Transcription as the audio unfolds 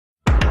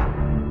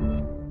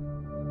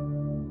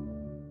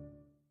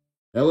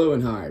Hello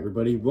and hi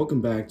everybody,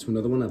 welcome back to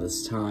another one. At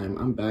this time,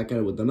 I'm back at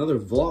it with another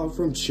vlog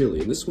from Chile,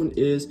 and this one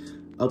is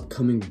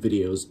upcoming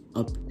videos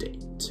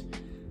update.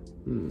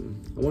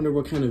 I wonder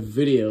what kind of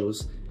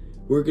videos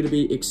we're going to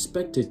be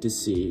expected to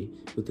see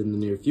within the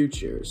near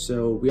future.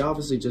 So we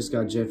obviously just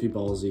got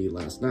llllll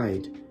last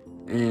night,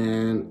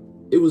 and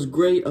it was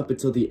great up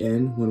until the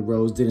end when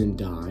Rose didn't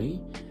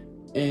die.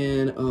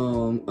 And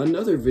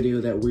another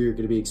video that we're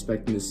going to be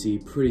expecting to see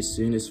pretty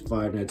soon is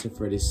Five Nights at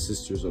Freddy's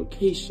Sister's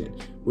Location,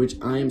 which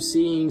I am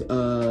seeing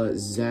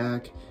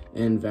Zach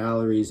and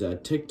Valerie's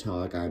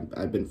TikTok.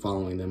 I've been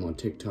following them on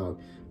TikTok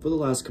for the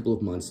last couple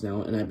of months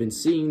now, and I've been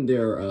seeing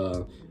their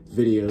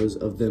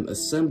videos of them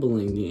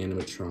assembling the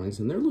animatronics,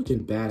 and they're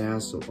looking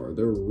badass so far.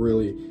 They're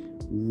really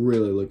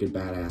looking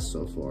badass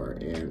so far,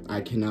 and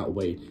I cannot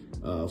wait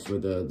for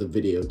the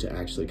video to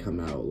actually come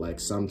out, like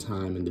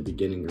sometime in the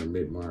beginning or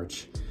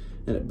mid-March.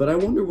 But I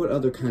wonder what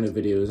other kind of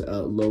videos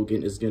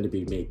Logan is going to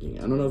be making.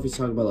 I don't know if he's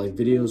talking about like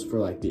videos for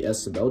like the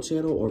SML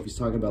channel, or if he's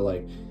talking about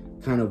like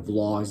kind of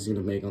vlogs he's going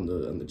to make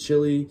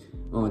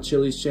on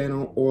Chili's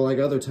channel, or like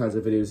other types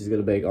of videos he's going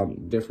to make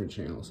on different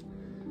channels.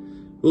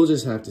 We'll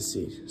just have to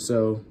see.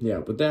 So yeah,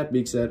 with that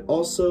being said,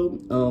 also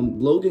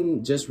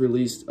Logan just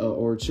released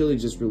or Chili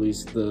just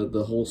released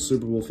the whole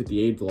Super Bowl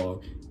 58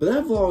 vlog, but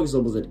that vlog is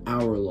almost an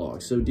hour long.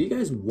 So do you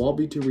guys want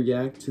me to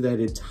react to that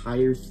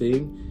entire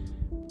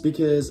thing?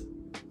 Because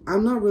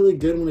I'm not really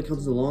good when it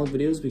comes to long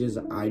videos, because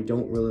I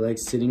don't really like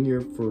sitting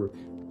here for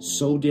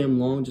so damn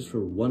long just for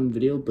one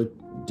video.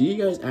 But do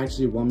you guys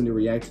actually want me to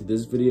react to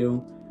this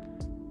video?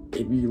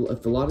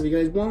 If a lot of you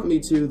guys want me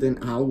to, then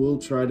I will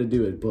try to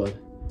do it. But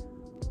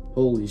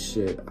holy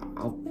shit,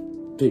 I'll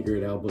figure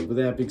it out. But with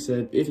that being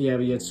said, if you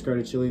haven't yet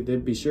subscribed to Chili,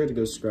 then be sure to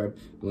go subscribe.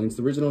 The links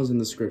to the original is in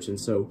the description.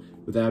 So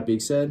with that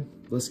being said,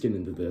 let's get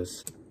into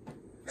this.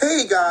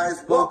 Hey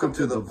guys, welcome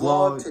to the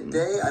vlog.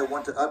 Today I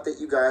want to update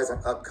you guys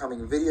on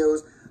upcoming videos,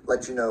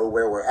 let you know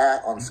where we're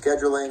at on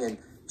scheduling, and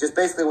just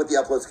basically what the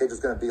upload schedule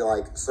is going to be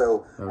like.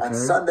 So on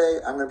Sunday,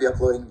 I'm going to be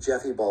uploading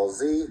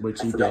llllll,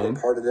 which I forgot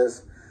what part it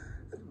is.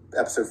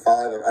 Episode 5.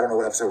 I don't know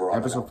what episode we're on.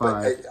 Episode 5.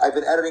 But I've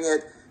been editing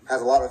it.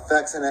 Has a lot of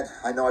effects in it.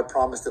 I know I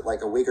promised it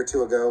like a week or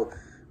two ago,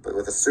 but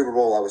with the Super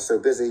Bowl, I was so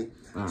busy.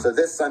 So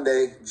this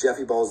Sunday,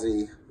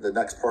 llllll, the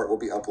next part will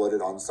be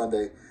uploaded on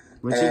Sunday.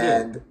 Which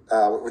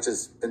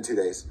is in 2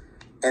 days.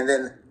 And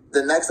then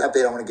the next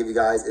update I want to give you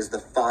guys is the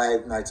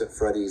Five Nights at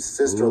Freddy's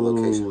Sister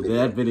Location video.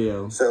 That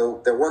video.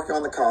 So they're working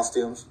on the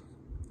costumes.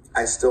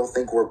 I still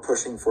think we're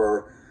pushing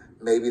for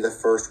maybe the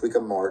first week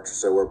of March.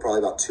 So we're probably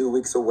about 2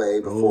 weeks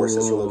away before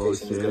Sister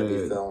Location is going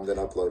to be filmed and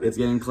uploaded. It's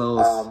getting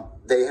close.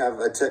 They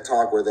have a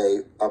TikTok where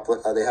they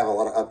upload. They have a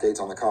lot of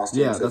updates on the costumes.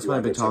 Yeah, so that's what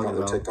I've been talking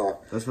about.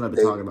 That's what I've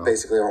been talking about.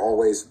 Basically are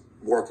always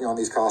working on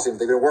these costumes.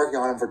 They've been working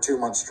on them for 2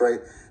 months straight.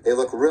 They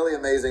look really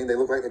amazing. They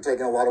look like they're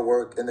taking a lot of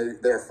work, and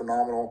they're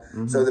phenomenal.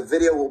 So the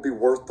video will be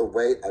worth the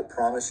wait. I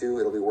promise you,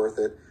 it'll be worth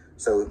it.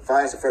 So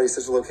Five Nights at Freddy's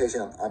Sister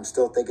Location, I'm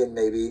still thinking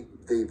maybe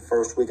the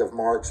first week of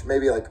March.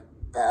 Maybe like,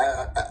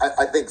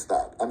 I think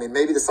that. I mean,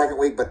 maybe the second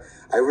week, but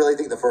I really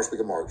think the first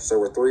week of March. So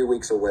we're 3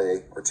 weeks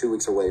away, or 2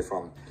 weeks away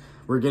from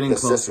We're getting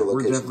closer.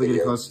 We're definitely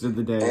getting closer to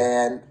the day.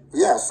 And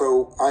yeah,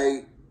 so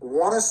I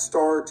want to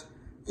start,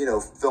 you know,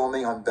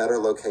 filming on better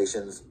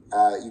locations.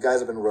 You guys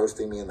have been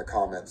roasting me in the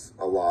comments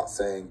a lot,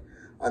 saying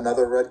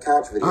another red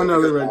couch video.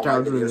 Another red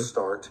couch video.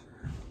 Start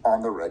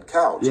on the red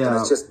couch. Yeah, and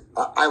it's just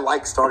I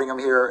like starting them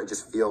here. It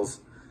just feels,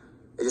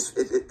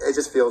 it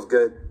just feels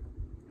good.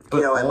 But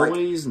you know, and like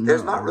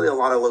there's not really a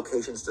lot of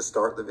locations to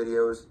start the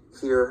videos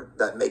here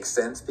that make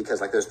sense, because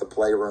like there's the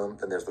playroom,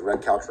 then there's the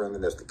red couch room,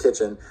 then there's the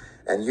kitchen,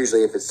 and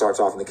usually if it starts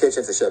off in the kitchen,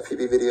 it's a Chef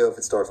PB video. If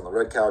it starts on the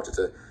red couch, it's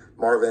a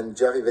Marvin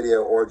Jeffy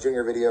video or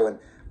Junior video, and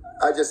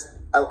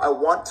I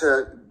want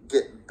to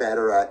get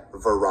better at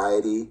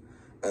variety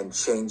and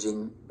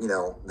changing, you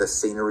know, the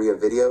scenery of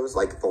videos.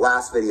 Like the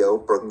last video,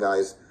 Broken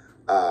Guy's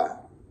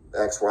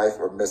ex-wife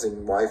or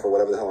missing wife or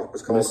whatever the hell it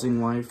was called. Missing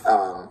wife.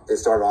 It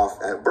started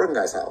off at Broken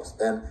Guy's house,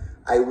 and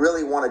I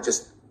really want to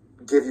just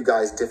give you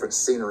guys different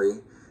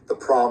scenery. The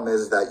problem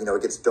is that, you know,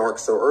 it gets dark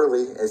so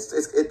early.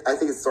 I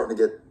think it's starting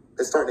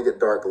to get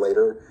dark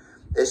later.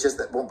 It's just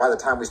that by the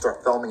time we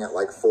start filming at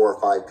like 4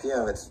 or 5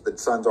 p.m., the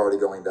sun's already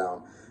going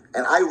down.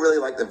 And I really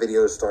like the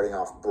videos starting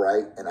off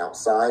bright and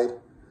outside.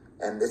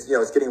 And it's, you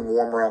know, it's getting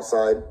warmer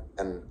outside.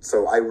 And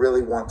so I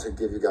really want to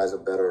give you guys a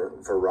better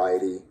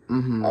variety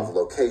of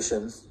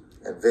locations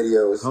and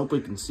videos. Hope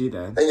we can see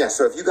that. And yeah,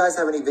 so if you guys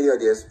have any video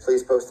ideas,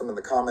 please post them in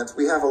the comments.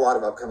 We have a lot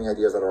of upcoming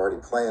ideas that are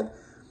already planned.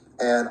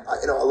 And,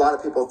 you know, a lot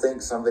of people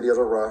think some videos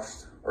are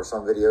rushed or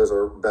some videos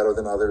are better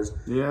than others.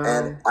 Yeah.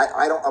 And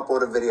I don't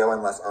upload a video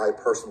unless I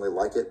personally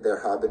like it.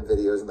 There have been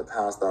videos in the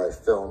past that I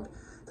filmed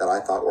that I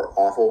thought were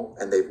awful,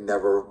 and they've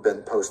never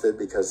been posted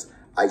because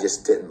I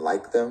just didn't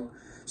like them.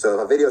 So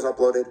if a video is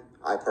uploaded,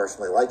 I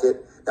personally like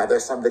it. Now,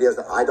 there's some videos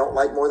that I don't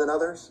like more than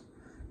others.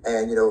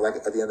 And, you know, like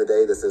at the end of the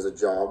day, this is a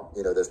job.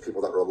 You know, there's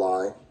people that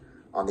rely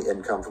on the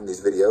income from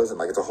these videos, and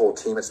like it's a whole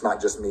team. It's not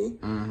just me.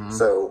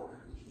 So,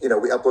 you know,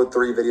 we upload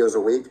 3 videos a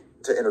week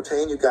to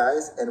entertain you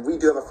guys, and we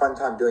do have a fun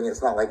time doing it.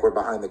 It's not like we're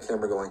behind the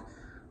camera going,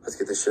 let's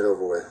get this shit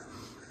over with.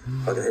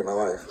 I fucking hate my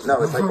life.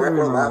 No, it's like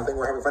we're laughing,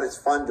 we're having fun. It's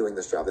fun doing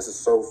this job. This is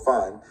so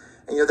fun.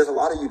 And there's a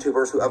lot of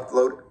YouTubers who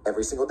upload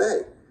every single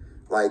day,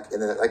 like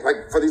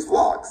for these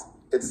vlogs.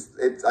 It's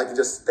I can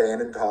just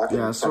stand and talk.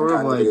 Yeah, and sort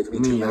of like the video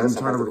can be 2 minutes,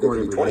 I'm trying to sometimes the video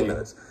record can be 20 every day.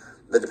 minutes,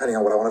 depending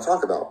on what I want to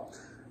talk about.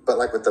 But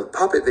like with the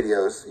puppet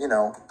videos,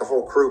 the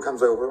whole crew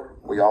comes over.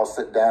 We all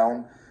sit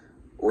down.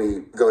 We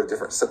go to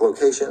different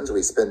locations.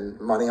 We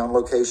spend money on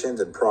locations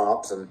and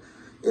props, and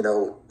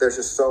there's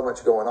just so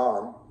much going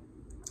on.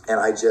 And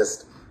I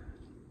just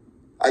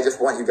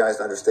want you guys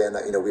to understand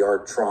that we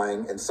are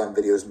trying, and some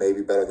videos may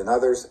be better than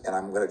others, and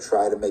I'm going to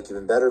try to make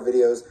even better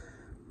videos.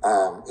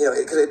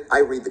 Because I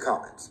read the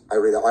comments. I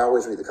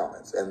always read the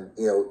comments, and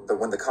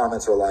when the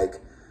comments are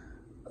like,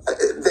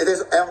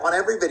 there's on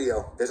every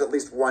video, there's at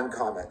least one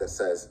comment that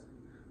says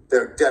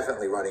they're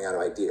definitely running out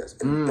of ideas,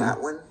 and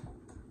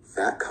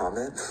that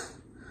comment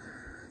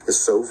is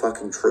so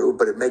fucking true.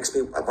 But it makes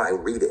me, when I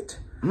read it,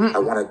 I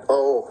want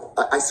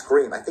to. I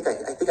scream. I think I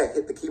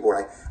hit the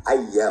keyboard.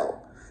 I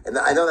yell, and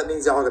I know that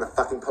means y'all are gonna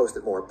fucking post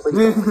it more. Please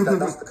don't.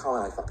 That's the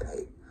comment I fucking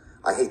hate.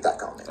 I hate that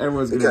comment.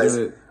 Everyone's gonna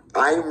do it.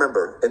 I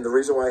remember, and the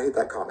reason why I hate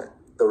that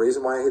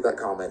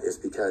comment, is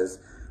because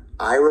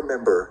I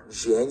remember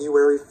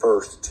January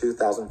 1st,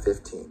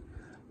 2015.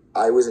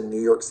 I was in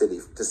New York City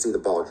to see the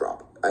ball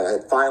drop. I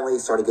had finally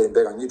started getting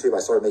big on YouTube.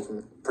 I started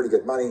making pretty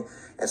good money.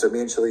 And so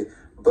me and Chili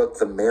booked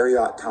the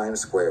Marriott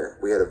Times Square.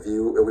 We had a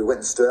view. We went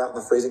and stood out in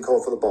the freezing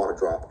cold for the ball to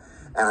drop.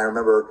 And I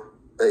remember,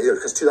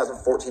 because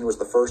 2014 was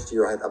the first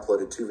year I had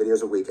uploaded 2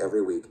 videos a week,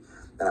 every week.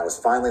 And I was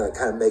finally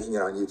kind of making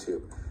it on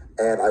YouTube.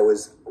 And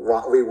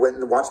we went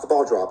and watched the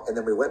ball drop, and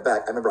then we went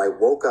back. I remember I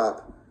woke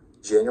up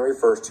January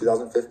 1st,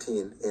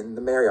 2015 in the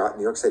Marriott in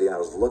New York City, and I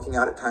was looking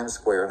out at Times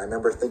Square, and I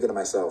remember thinking to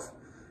myself,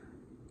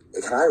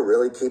 can I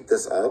really keep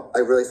this up? I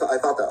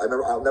thought that. I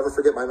remember, I'll never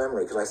forget my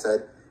memory, because I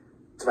said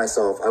to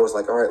myself, I was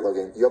like, all right,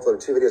 Logan, you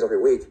upload 2 videos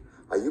every week.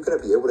 Are you going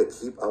to be able to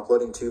keep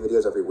uploading 2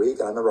 videos every week?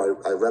 And I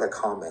remember I read a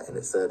comment, and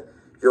it said,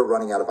 you're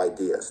running out of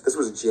ideas. This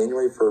was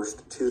January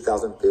 1st,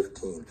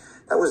 2015.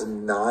 That was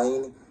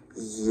 9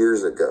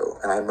 years ago,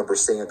 and I remember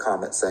seeing a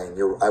comment saying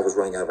I was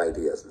running out of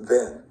ideas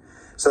then.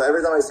 So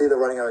every time I see the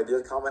running out of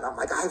ideas comment, I'm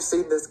like, I've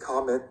seen this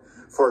comment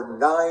for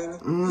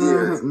 9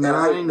 years, and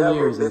I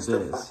never missed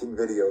a fucking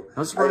video.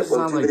 I'm surprised it's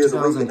not like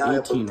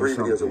 2018 or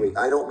videos a week.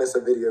 I don't miss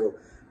a video.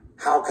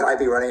 How can I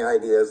be running out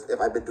of ideas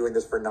if I've been doing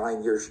this for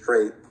 9 years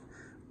straight,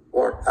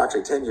 or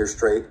actually 10 years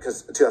straight?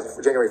 Because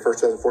January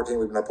 1st, 2014,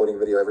 we've been uploading a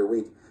video every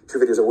week, 2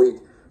 videos a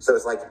week. So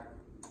it's like,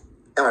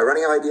 am I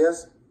running out of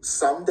ideas?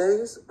 Some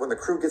days, when the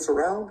crew gets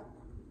around,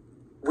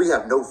 we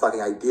have no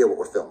fucking idea what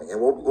we're filming.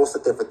 And we'll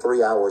sit there for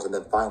 3 hours, and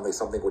then finally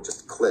something will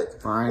just click.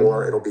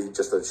 Or it'll be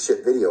just a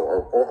shit video,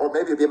 or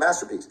maybe it'll be a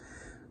masterpiece.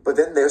 But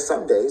then there's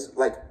some days,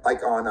 like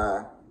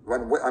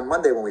on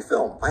Monday when we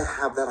film, I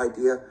have that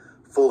idea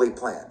fully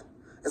planned.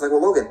 It's like,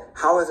 well, Logan,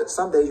 how is it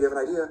some days you have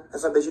an idea, and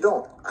some days you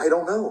don't? I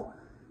don't know.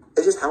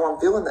 It's just how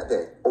I'm feeling that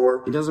day.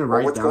 Or he doesn't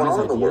write what's down going on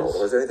his in the ideas. world.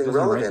 Or is there anything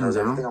relevant? Or is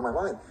there anything on my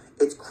mind?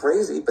 It's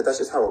crazy, but that's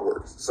just how it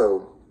works.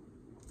 So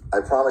I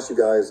promise you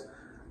guys,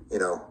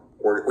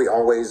 we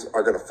always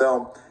are going to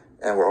film,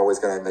 and we're always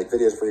going to make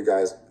videos for you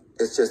guys.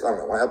 It's just, I don't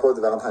know, when I upload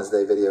the Valentine's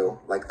Day video,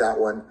 like that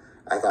one,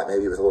 I thought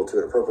maybe it was a little too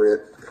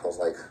inappropriate. I was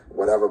like,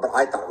 whatever, but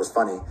I thought it was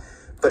funny.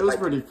 But it was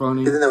pretty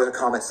funny. And then there was a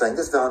comment saying,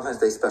 this Valentine's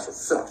Day special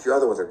sucks. Your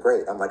other ones are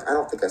great. I'm like, I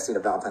don't think I've seen a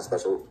Valentine's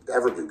special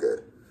ever do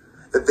good.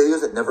 The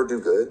videos that never do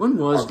good. When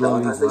was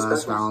Logan's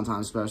last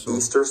Valentine's special?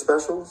 Easter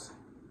specials.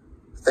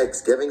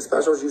 Thanksgiving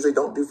specials usually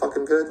don't do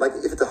fucking good. Like,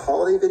 if it's a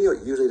holiday video,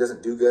 it usually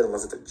doesn't do good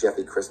unless it's a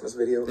Jeffy Christmas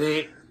video.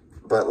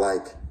 But,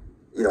 like,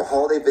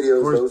 holiday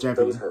videos,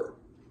 those hurt.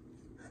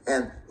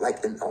 And,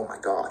 oh, my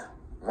God.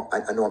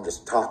 I know I'm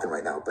just talking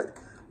right now, but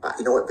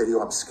you know what video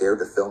I'm scared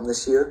to film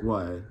this year?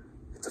 What?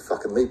 It's a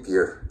fucking leap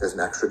year. There's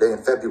an extra day in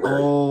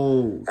February.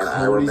 Oh, and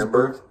I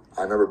remember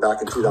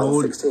back in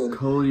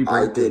 2016,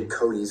 I did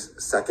Cody's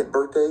second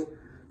birthday,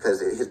 because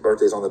his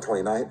birthday's on the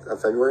 29th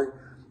of February.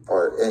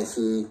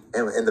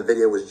 And the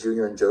video was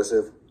Junior and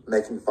Joseph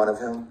making fun of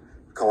him,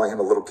 calling him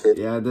a little kid.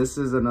 Yeah, this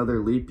is another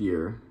leap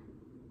year.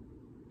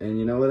 And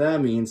you know what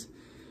that means?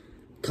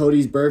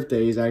 Cody's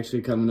birthday is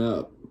actually coming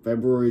up,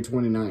 February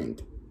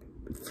 29th.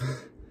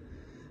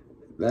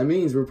 That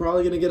means we're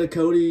probably going to get a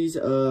Cody's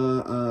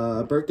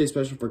birthday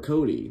special for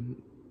Cody.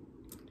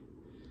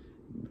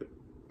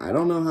 I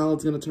don't know how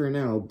it's going to turn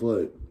out,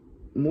 but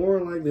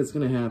more likely it's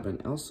going to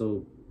happen.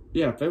 Also,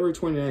 yeah, February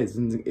 29th is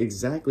in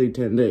exactly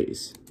 10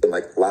 days. And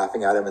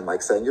laughing at him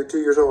and saying, you're 2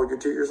 years old, you're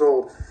 2 years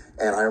old.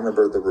 And I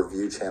remember the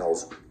review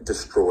channels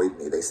destroyed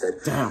me. They said,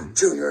 damn,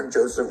 Junior and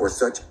Joseph were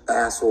such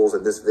assholes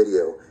in this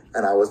video.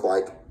 And I was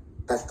like,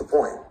 that's the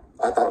point.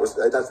 I thought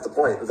that's the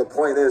point. The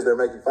point is they're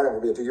making fun of him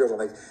for being 2 years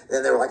old.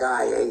 And they were like,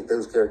 I hate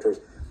those characters.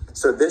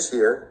 So this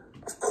year,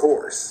 of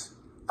course,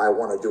 I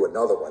want to do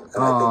another one.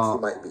 And I think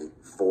he might be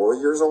 4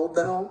 years old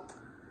now.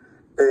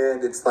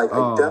 And it's like,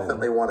 I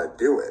definitely want to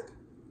do it.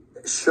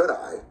 Should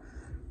I?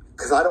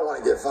 Because I don't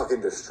want to get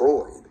fucking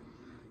destroyed.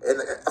 And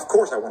of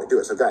course I want to do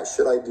it. So guys,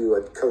 should I do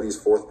a Cody's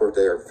 4th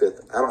birthday or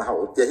 5th? I don't know how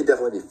old. Yeah, he'd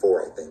definitely be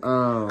 4, I think.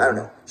 I don't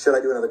know. Should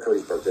I do another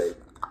Cody's birthday?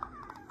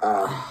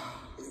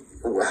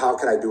 How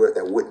can I do it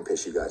that wouldn't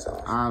piss you guys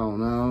off? I don't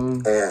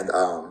know. And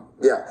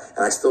yeah,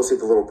 and I still see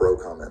the little bro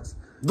comments.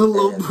 The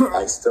little bro.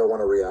 I still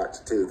want to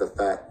react to the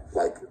fat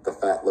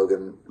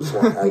Logan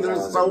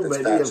icons, so and the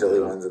many fat of chili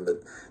them. ones, and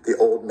the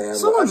old man.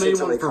 Someone I've seen made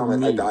so one many for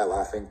comments. me. I die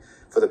laughing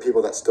for the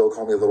people that still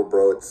call me a little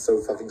bro. It's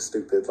so fucking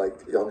stupid. Like,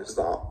 y'all need to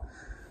stop.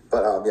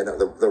 But you know,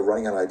 the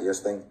running out of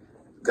ideas thing,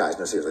 guys.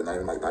 No, seriously, not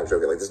even like not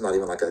joking. Like, this is not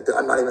even like a.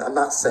 I'm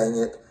not saying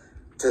it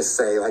to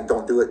say like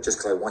don't do it just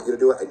because I want you to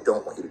do it. I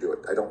don't want you to do it.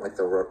 I don't like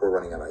the we're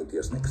running out of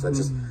ideas thing,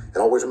 because it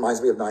always reminds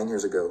me of 9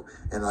 years ago,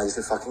 and I just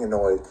get fucking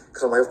annoyed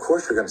because I'm like, of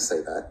course you're going to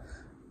say that,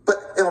 but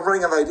if I'm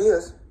running out of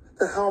ideas,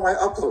 then how am I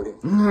uploading?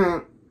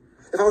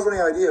 If I was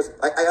running out of ideas,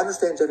 I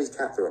understand Jeffy's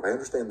cat throw up. I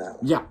understand that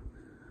one. Yeah.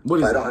 What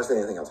is But that? I don't understand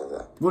anything else like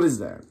that. What is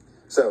that?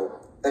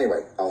 So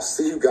anyway, I'll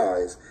see you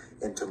guys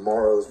in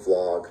tomorrow's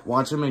vlog.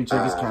 Watch him make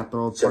Jeffy's cat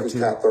throw up. Jeffy's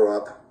cat throw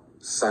up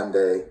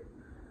Sunday.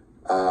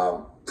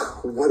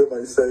 What am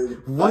I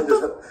saying? What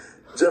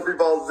Jeffrey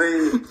Ball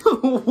Z.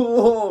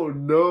 Oh,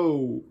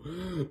 no.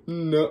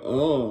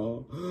 Nuh-uh.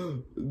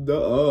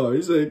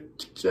 He said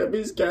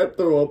Jeffy's cat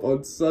throw up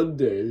on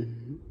Sunday.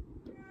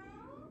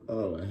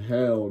 Oh,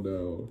 hell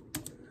no.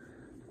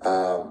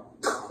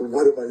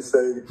 What am I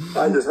saying?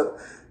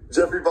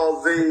 Jeffrey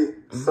Ball Z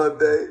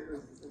Sunday.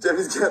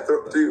 Jeffy's cat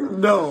throw up too.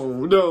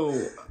 No.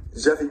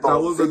 Jeffy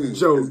Ball Z. That was a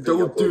joke.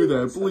 Don't do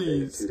that, on Sunday in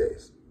please. 2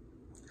 days.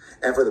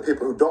 And for the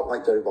people who don't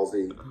like Jeffy Ball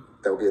Z,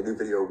 there will be a new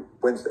video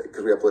Wednesday,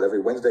 because we upload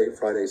every Wednesday,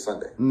 Friday,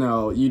 Sunday.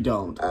 No, you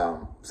don't.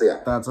 So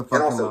yeah. That's a fucking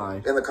and also,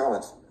 lie. in the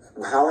comments,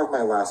 how have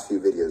my last few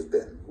videos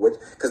been?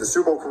 Because the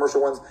Super Bowl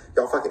commercial ones,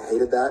 y'all fucking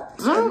hated that.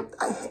 And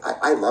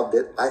I loved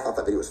it. I thought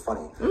that video was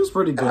funny. It was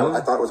pretty good.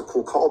 I thought it was a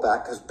cool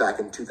callback, because back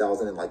in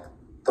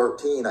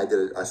 2013, I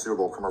did a Super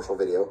Bowl commercial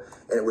video,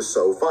 and it was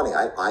so funny.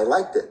 I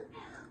liked it.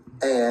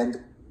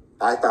 And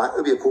I thought it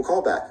would be a cool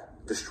callback.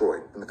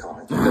 Destroyed in the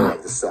comments. They're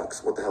like, this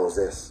sucks. What the hell is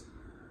this?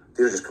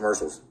 These are just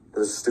commercials.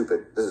 This is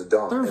stupid. This is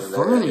dumb. They're and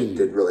funny. They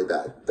did really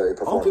bad. They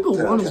performed All people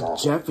 10 out want of is 10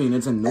 awful. Jeffy, and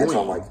it's annoying. And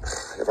so I'm like,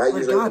 if I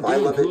usually, God if I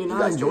damn, love can it, you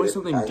not guys enjoy hate it.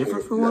 something I hate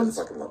different it. for You guys once?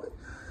 fucking love it.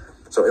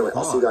 So anyway,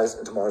 I'll see you guys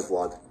in tomorrow's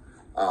vlog.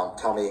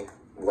 Tell me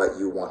what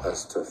you want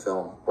us to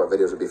film, what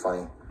videos would be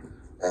funny.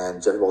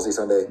 And Jeffy Ball Z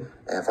Sunday,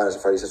 and Find Us a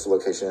Friday Sister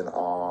location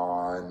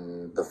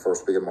on the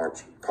first week of March,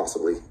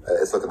 possibly.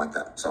 It's looking like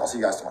that. So I'll see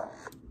you guys tomorrow.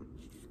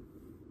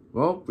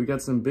 Well, we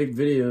got some big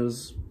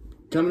videos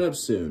coming up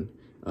soon.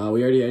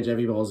 We already had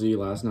Jeffy Ball Z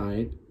last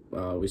night.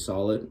 We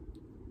saw it.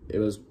 It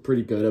was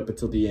pretty good up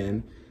until the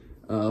end.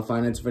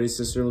 Five Nights at Freddy's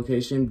sister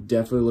location.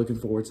 Definitely looking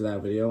forward to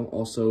that video.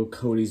 Also,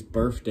 Cody's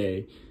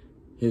birthday.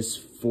 His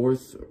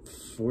fourth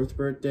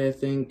birthday, I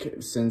think,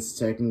 since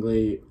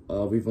technically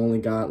we've only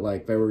got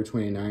like February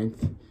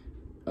 29th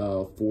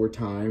 4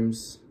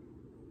 times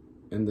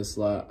in this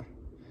what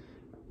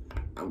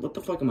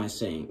the fuck am I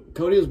saying?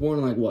 Cody was born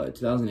in like what,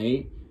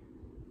 2008?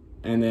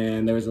 And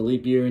then there was a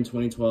leap year in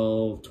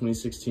 2012,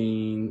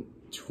 2016,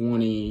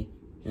 20,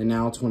 and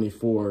now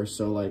 24.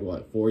 So like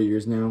what, 4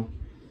 years now?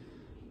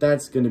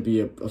 That's gonna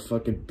be a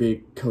fucking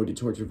big Cody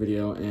torture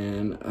video,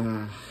 and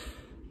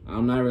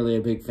I'm not really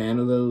a big fan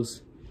of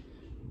those.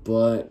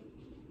 But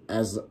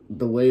as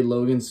the way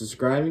Logan's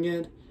describing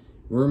it,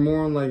 we're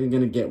more than likely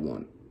gonna get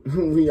one.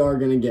 We are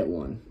gonna get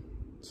one.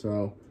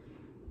 So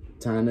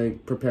time to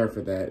prepare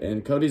for that.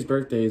 And Cody's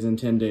birthday is in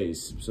 10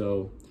 days,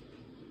 so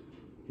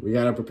we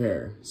gotta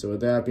prepare. So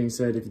with that being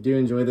said, if you do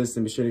enjoy this,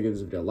 then be sure to give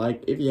this video a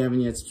like. If you haven't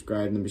yet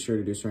subscribed, then be sure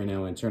to do so right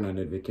now and turn on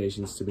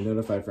notifications to be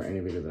notified for any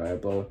video that I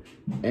upload.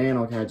 And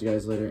I'll catch you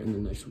guys later in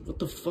the next one. What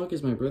the fuck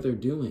is my brother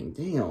doing?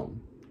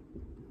 Damn.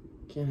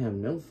 Can't have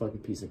no fucking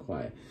peace and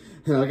quiet.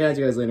 And I'll catch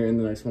you guys later in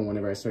the next one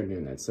whenever I start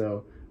doing that.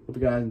 So hope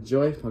you guys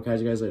enjoy. I'll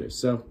catch you guys later.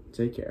 So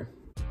take care.